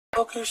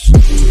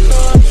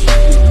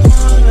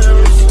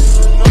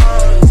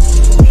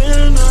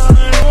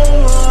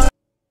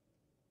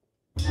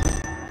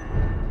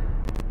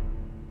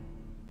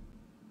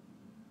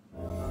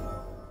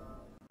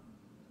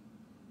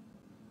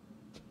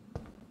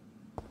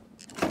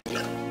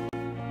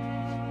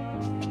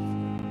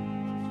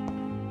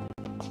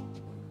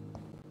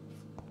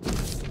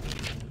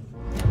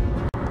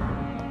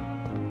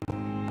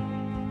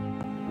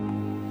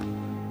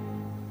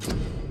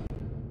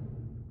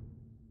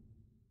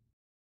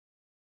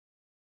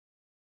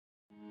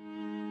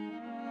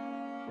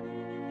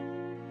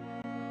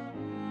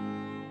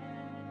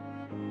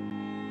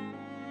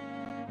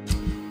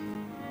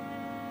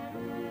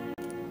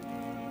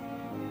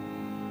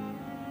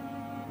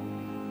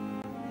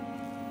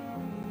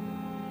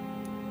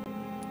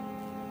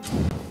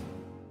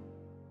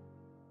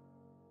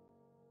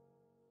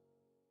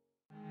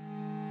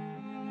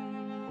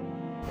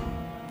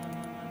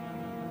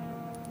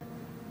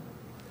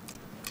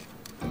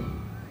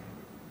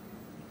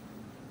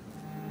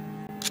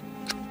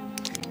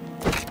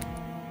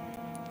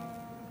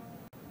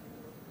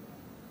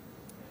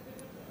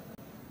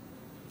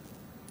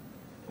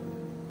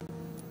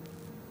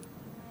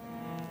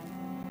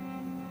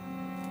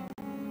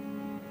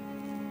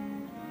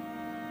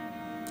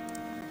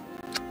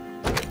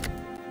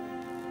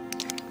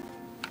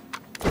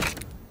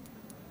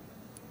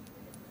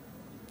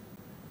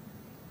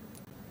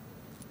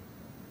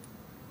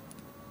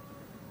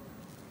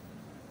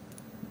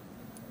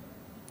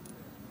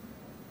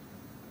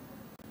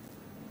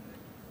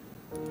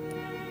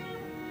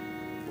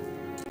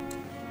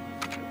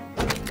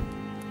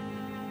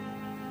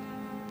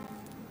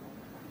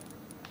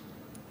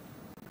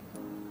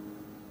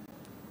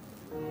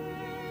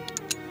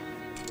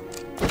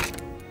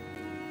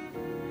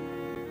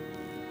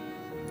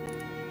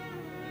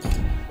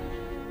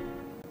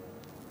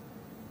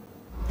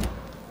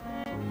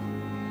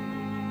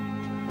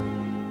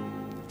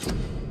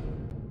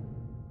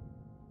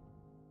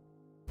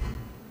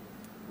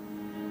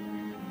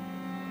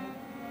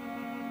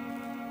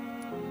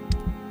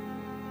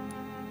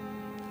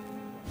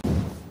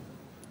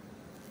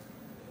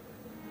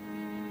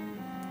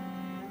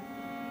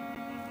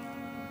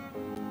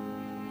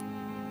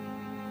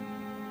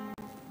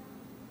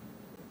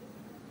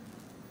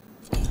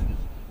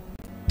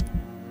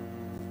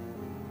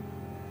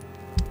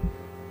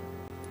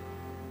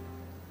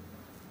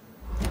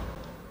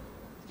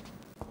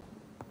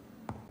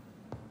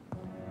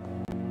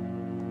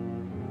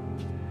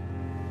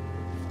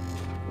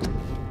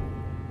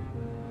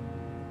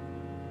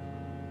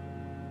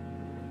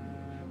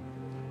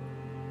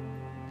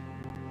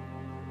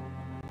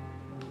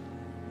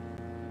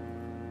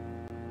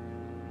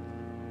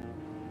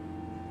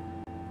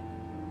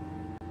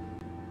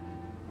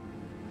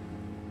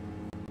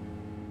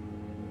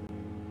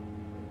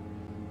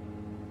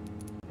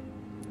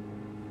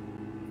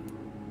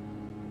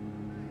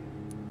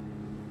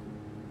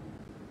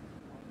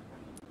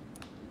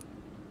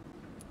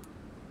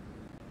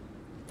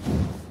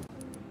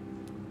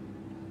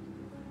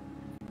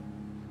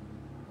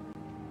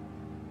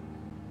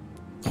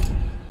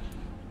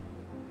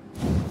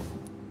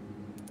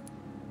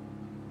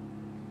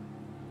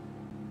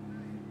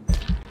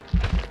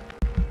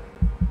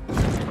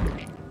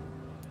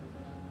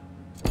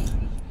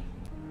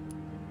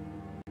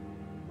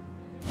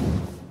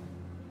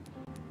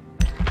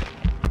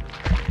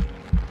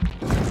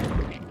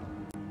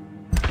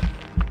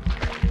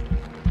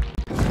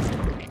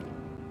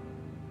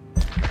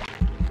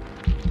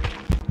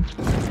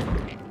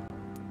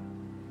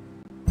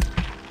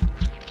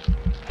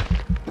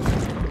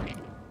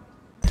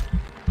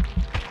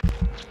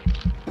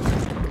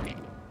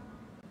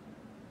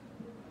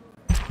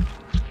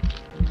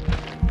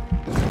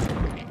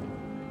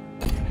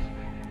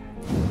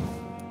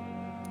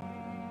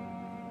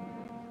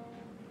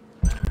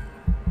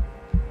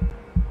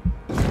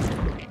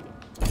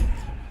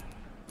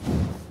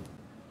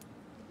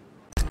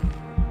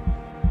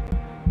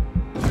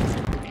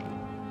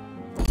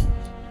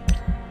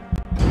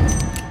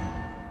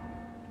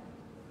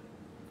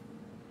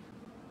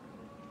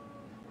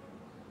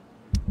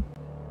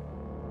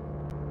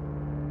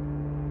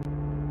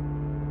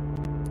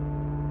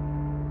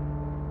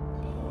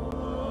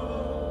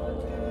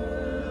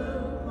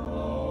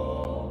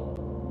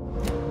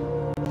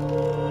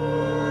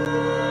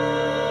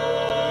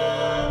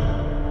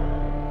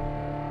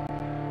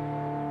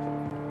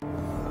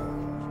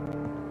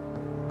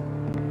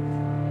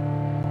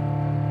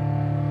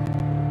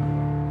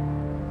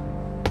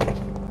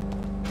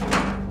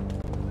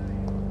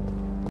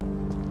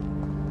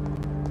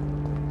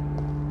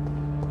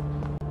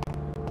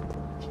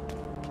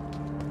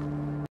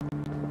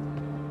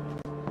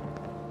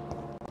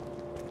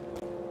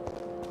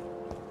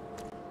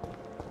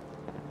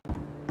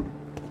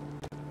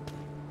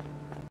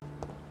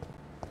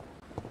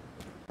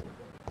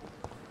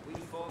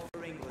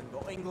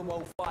England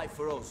won't fight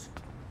for us.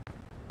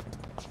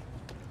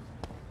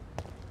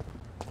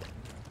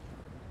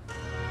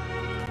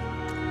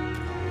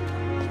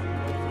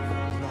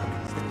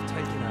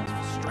 Taking us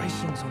for straight.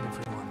 Greetings on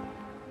everyone.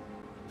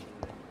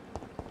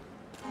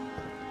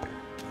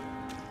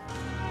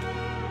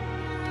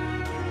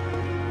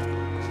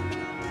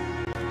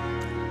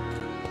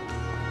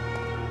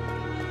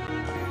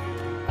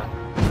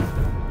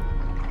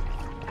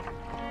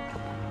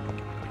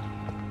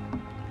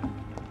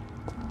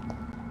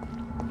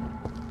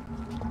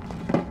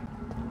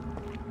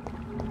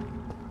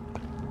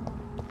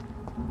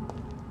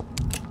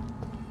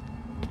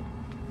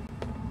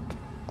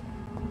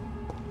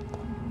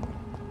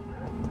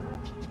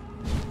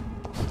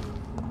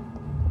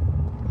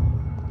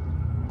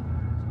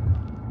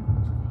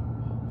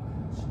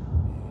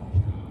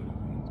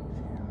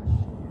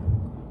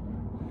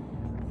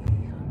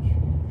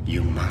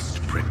 You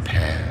must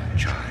prepare,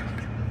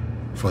 child,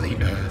 for the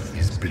earth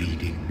is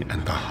bleeding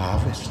and the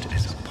harvest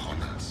is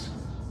upon us.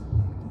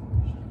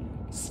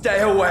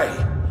 Stay away!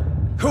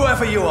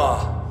 Whoever you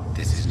are!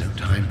 This is no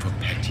time for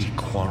petty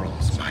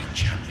quarrels, my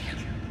champion.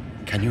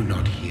 Can you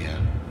not hear?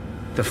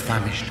 The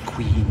famished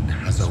queen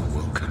has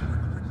awoken.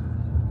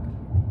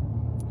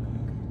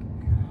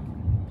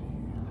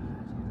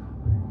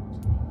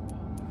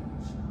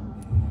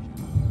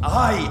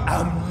 I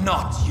am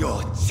not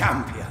your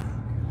champion!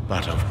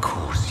 But of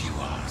course you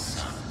are,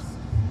 son.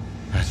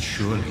 As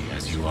surely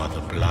as you are the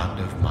blood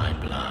of my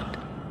blood.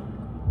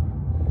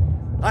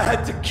 I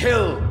had to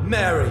kill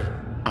Mary!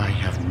 I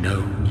have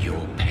known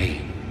your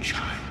pain,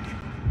 child.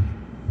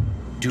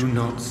 Do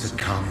not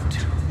succumb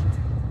to...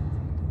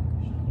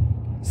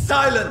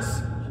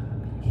 Silence!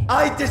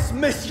 I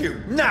dismiss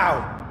you,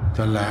 now!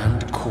 The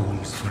land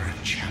calls for a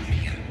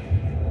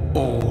champion.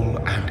 All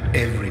and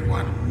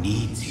everyone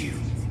needs you.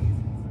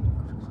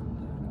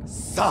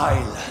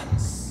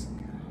 Silence!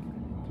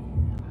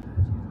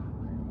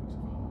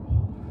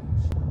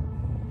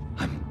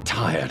 I'm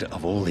tired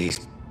of all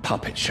these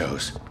puppet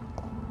shows.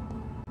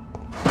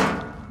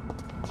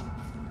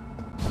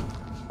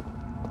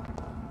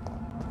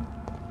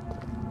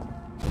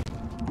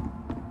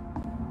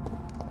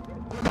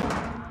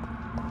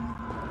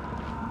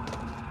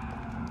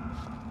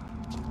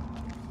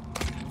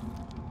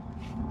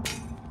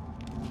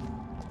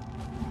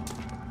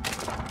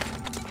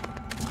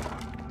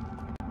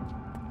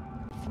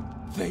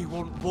 They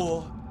want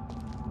war.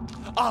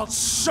 I'll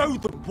show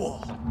them war.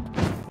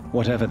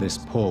 Whatever this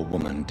poor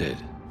woman did,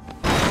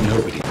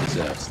 nobody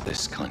deserves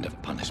this kind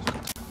of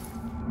punishment.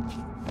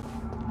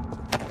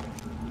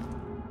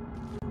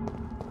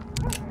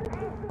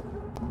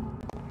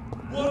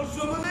 Want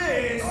some of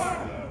this?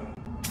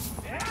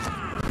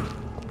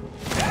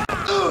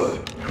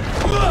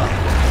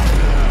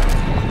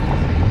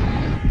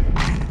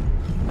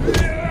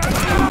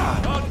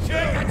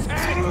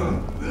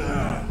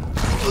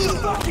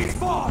 Fuck, he's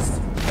fast!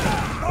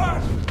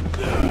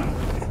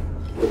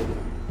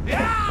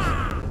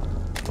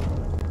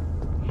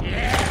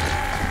 Yes!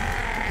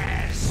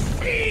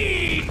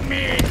 Feed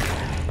me!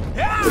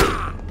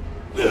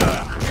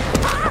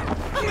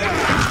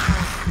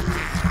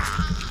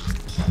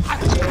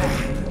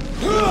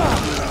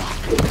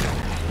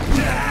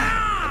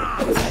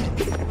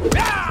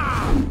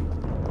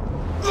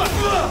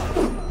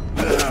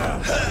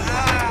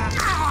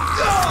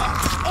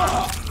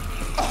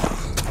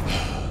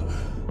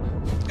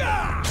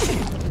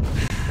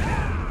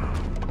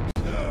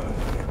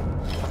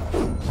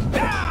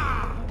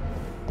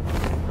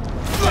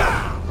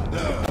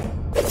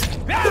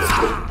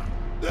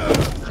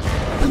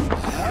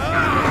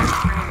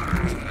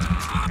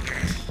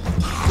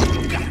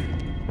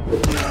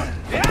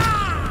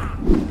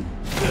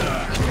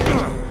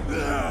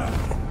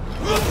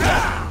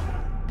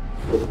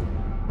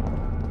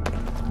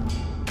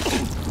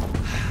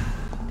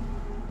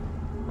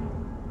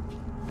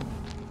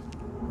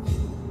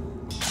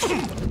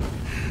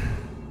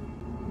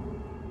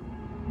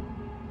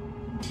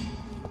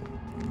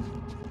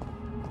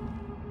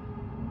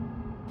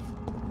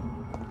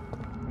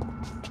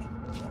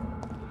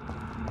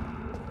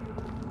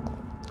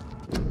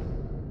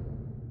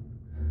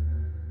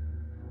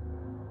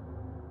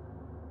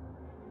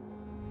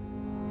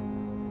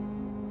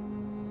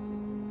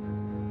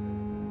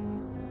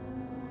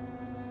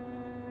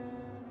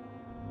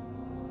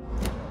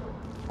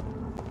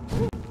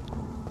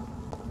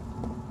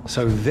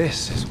 So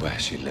this is where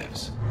she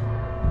lives.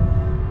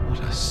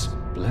 What a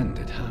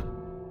splendid house.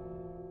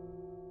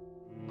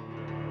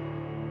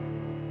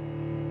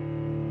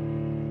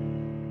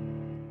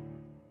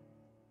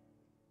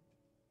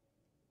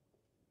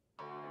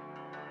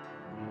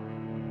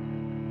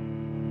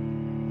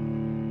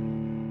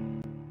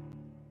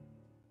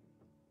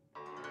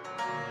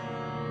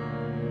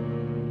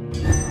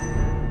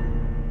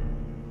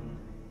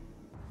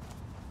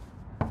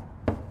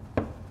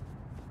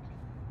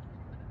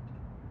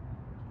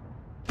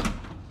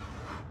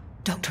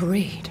 Dr.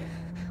 Reid,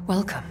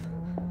 welcome.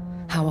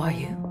 How are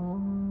you?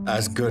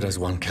 As good as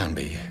one can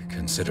be,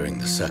 considering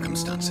the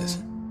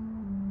circumstances.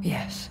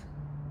 Yes.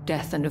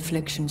 Death and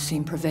affliction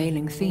seem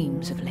prevailing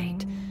themes of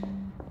late.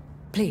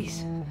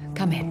 Please,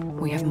 come in.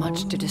 We have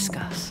much to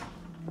discuss.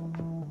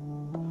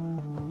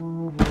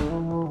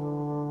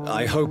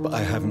 I hope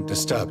I haven't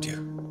disturbed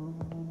you.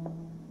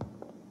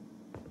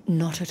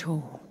 Not at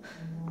all.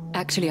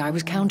 Actually, I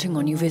was counting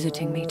on you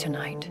visiting me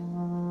tonight.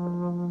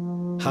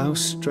 How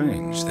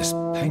strange, this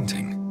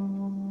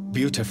painting.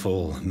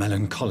 Beautiful,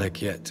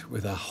 melancholic, yet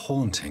with a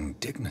haunting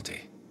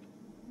dignity.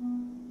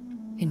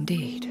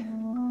 Indeed.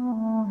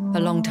 A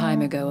long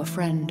time ago, a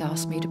friend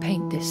asked me to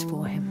paint this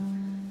for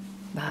him,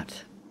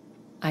 but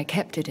I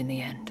kept it in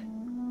the end.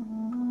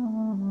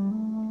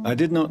 I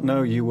did not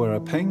know you were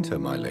a painter,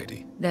 my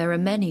lady. There are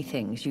many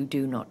things you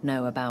do not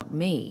know about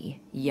me,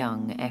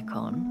 young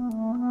Ekon.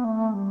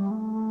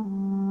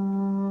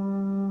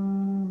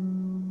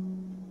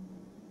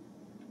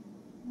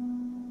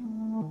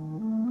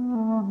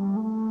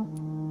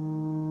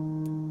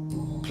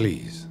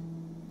 Please,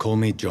 call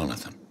me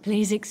Jonathan.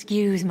 Please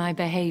excuse my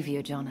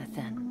behavior,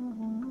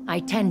 Jonathan. I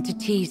tend to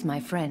tease my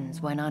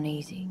friends when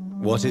uneasy.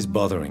 What is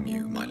bothering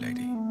you, my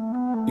lady?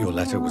 Your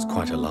letter was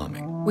quite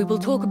alarming. We will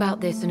talk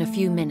about this in a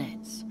few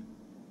minutes.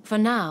 For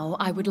now,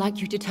 I would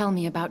like you to tell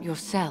me about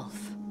yourself.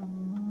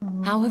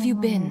 How have you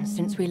been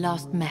since we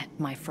last met,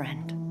 my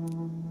friend?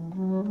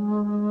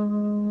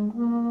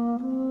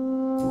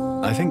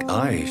 I think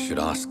I should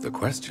ask the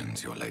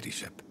questions, your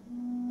ladyship.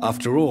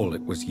 After all,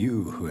 it was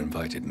you who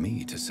invited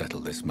me to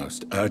settle this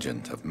most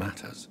urgent of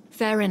matters.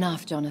 Fair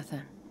enough,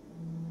 Jonathan.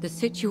 The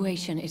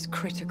situation is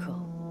critical.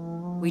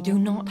 We do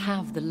not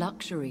have the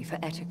luxury for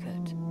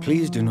etiquette.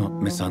 Please do not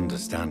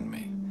misunderstand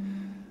me.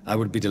 I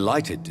would be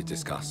delighted to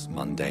discuss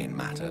mundane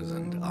matters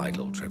and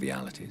idle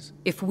trivialities.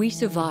 If we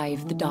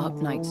survive the dark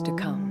nights to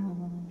come,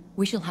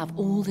 we shall have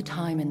all the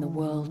time in the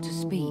world to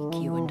speak,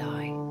 you and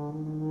I.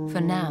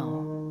 For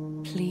now,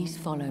 please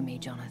follow me,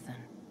 Jonathan.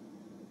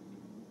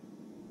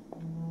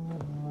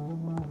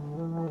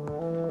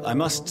 I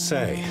must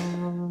say,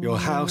 your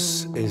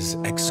house is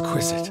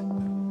exquisite.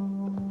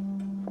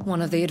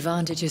 One of the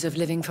advantages of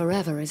living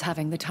forever is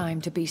having the time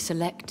to be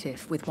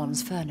selective with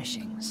one's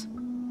furnishings.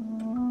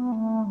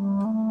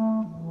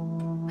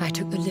 I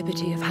took the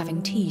liberty of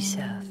having tea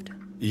served.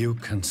 You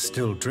can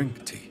still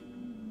drink tea.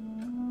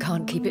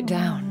 Can't keep it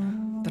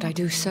down, but I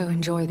do so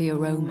enjoy the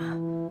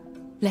aroma.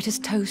 Let us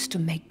toast to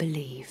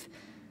make-believe.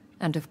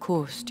 And of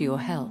course, to your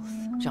health,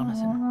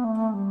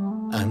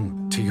 Jonathan.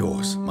 And to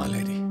yours, my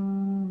lady.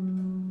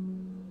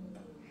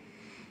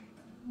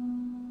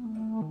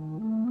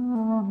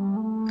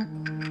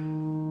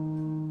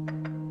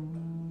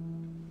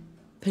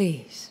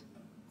 Please,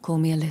 call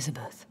me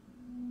Elizabeth.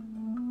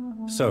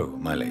 So,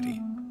 my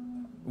lady,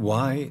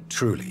 why,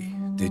 truly,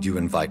 did you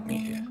invite me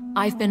here?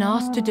 I've been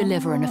asked to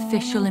deliver an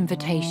official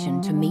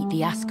invitation to meet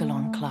the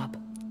Ascalon Club.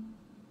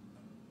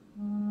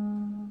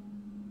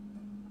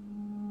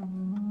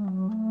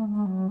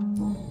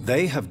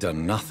 They have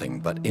done nothing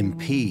but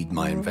impede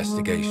my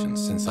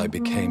investigations since I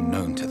became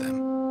known to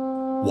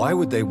them. Why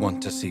would they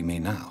want to see me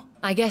now?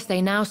 I guess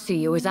they now see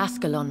you as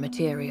Ascalon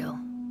material.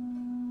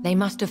 They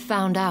must have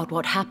found out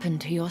what happened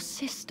to your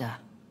sister.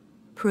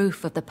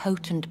 Proof of the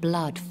potent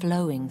blood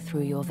flowing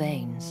through your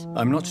veins.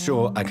 I'm not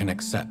sure I can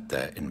accept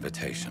their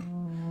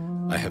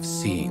invitation. I have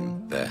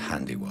seen their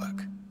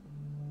handiwork.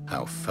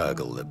 How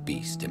Fergal the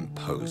Beast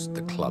imposed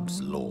the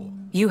club's law.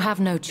 You have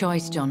no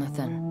choice,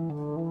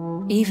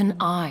 Jonathan. Even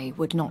I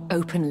would not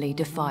openly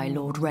defy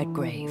Lord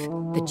Redgrave,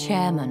 the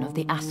chairman of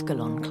the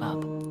Ascalon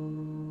Club.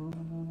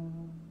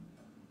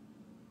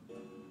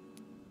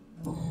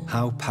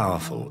 How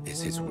powerful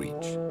is his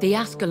reach? The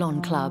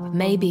Ascalon Club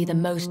may be the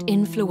most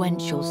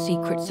influential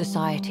secret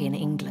society in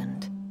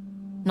England.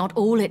 Not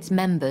all its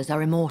members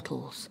are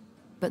immortals,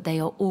 but they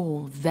are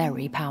all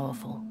very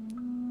powerful.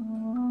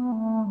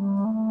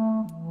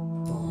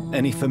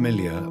 Any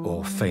familiar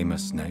or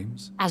famous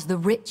names? As the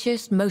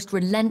richest, most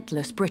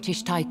relentless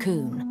British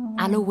tycoon,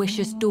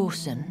 Aloysius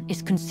Dawson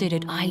is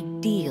considered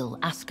ideal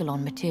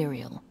Ascalon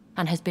material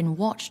and has been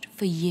watched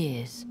for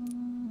years.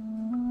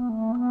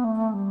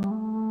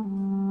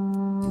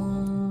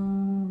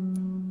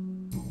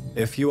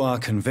 If you are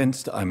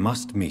convinced I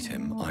must meet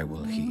him, I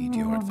will heed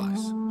your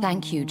advice.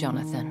 Thank you,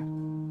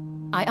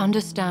 Jonathan. I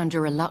understand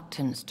your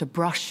reluctance to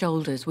brush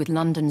shoulders with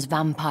London's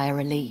vampire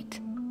elite.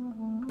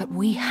 But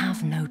we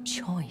have no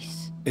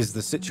choice. Is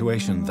the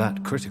situation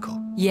that critical?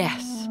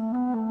 Yes.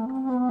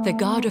 The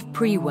Guard of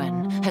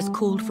Prewen has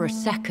called for a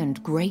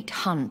second great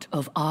hunt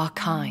of our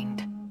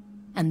kind.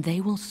 And they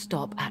will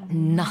stop at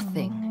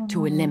nothing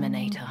to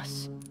eliminate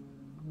us.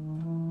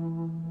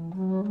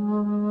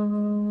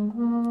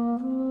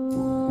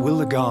 Will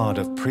the Guard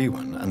of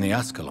Prewen and the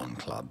Ascalon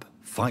Club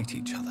fight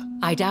each other?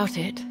 I doubt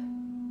it.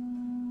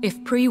 If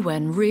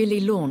Prewen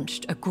really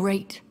launched a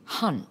great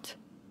hunt,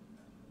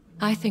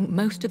 I think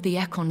most of the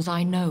Ekons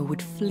I know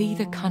would flee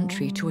the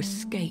country to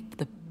escape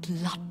the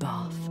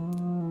bloodbath.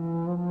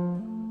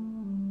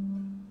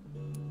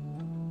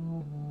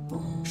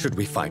 Should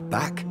we fight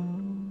back?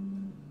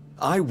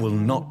 I will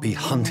not be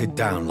hunted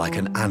down like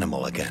an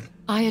animal again.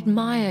 I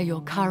admire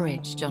your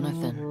courage,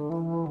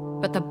 Jonathan.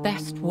 But the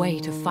best way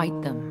to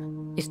fight them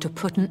is to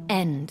put an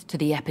end to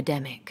the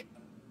epidemic.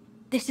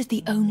 This is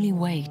the only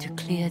way to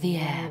clear the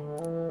air.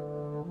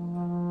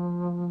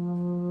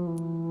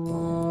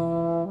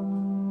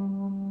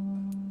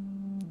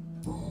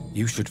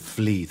 You should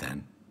flee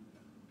then.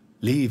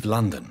 Leave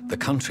London, the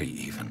country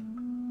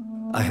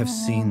even. I have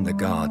seen the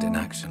Guard in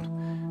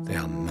action. They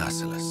are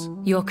merciless.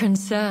 Your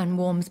concern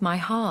warms my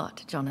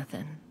heart,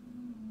 Jonathan.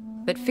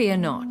 But fear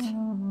not.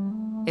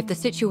 If the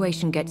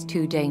situation gets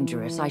too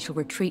dangerous, I shall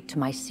retreat to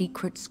my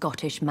secret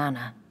Scottish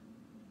manor.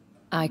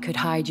 I could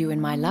hide you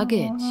in my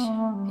luggage,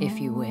 if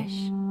you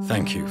wish.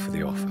 Thank you for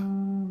the offer.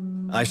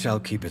 I shall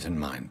keep it in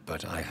mind,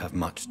 but I have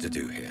much to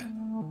do here.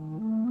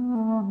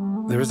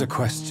 There is a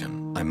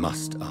question I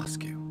must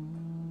ask you.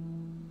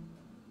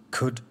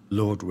 Could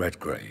Lord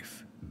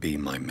Redgrave be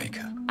my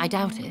maker? I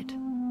doubt it.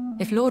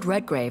 If Lord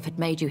Redgrave had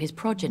made you his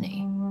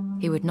progeny,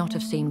 he would not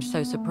have seemed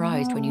so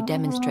surprised when you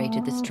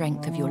demonstrated the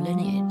strength of your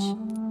lineage.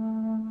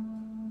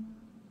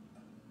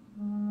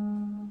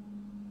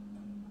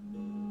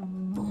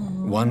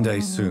 One day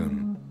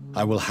soon,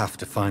 I will have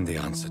to find the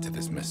answer to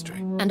this mystery.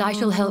 And I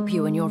shall help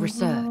you in your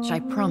research, I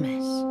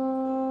promise.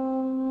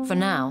 For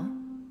now,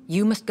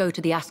 you must go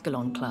to the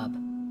Ascalon Club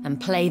and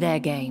play their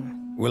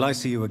game. Will I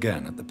see you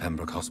again at the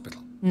Pembroke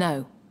Hospital?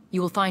 No,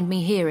 you will find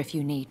me here if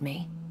you need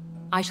me.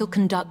 I shall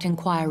conduct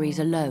inquiries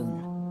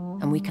alone,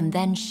 and we can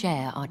then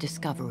share our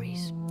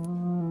discoveries.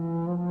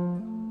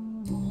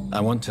 I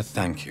want to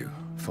thank you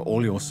for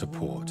all your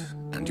support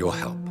and your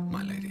help,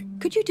 my lady.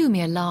 Could you do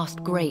me a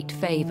last great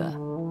favor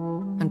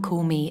and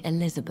call me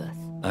Elizabeth?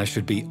 I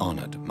should be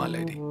honored, my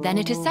lady. Then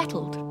it is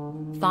settled.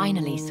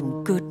 Finally,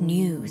 some good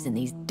news in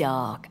these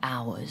dark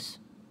hours.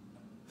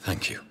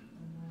 Thank you.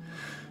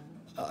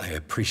 I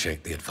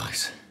appreciate the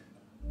advice.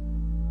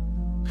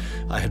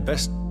 I had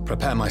best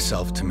prepare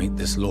myself to meet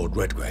this Lord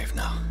Redgrave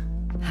now.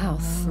 How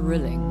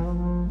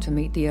thrilling to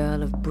meet the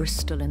Earl of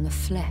Bristol in the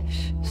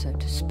flesh, so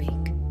to speak.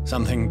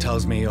 Something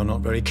tells me you're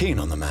not very keen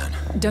on the man.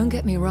 Don't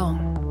get me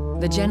wrong.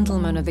 The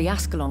gentlemen of the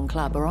Ascalon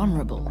Club are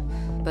honorable,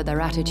 but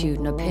their attitude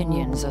and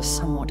opinions are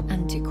somewhat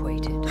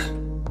antiquated.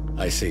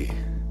 I see.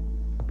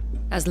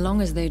 As long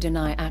as they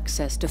deny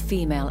access to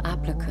female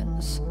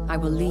applicants, I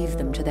will leave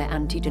them to their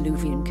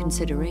antediluvian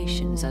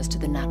considerations as to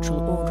the natural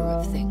order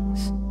of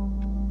things.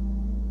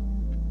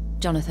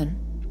 Jonathan,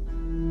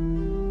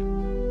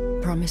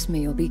 promise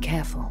me you'll be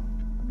careful.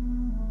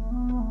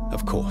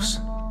 Of course.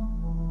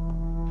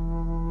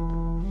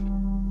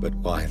 But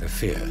why the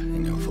fear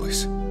in your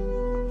voice?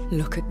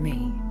 Look at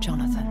me,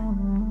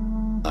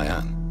 Jonathan. I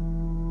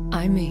am.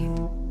 I mean,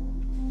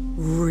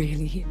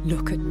 really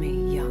look at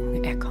me,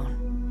 young Ekon.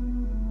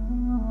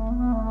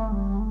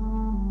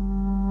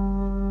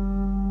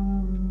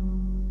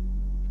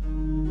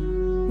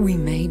 We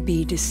may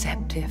be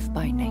deceptive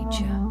by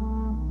nature,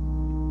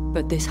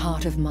 but this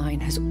heart of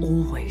mine has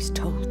always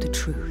told the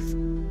truth.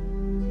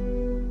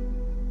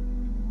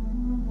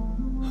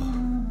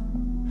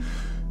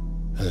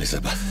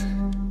 Elizabeth.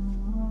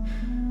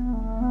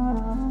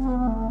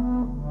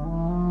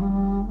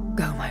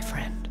 Go, my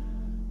friend.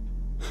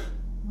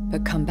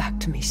 But come back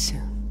to me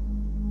soon.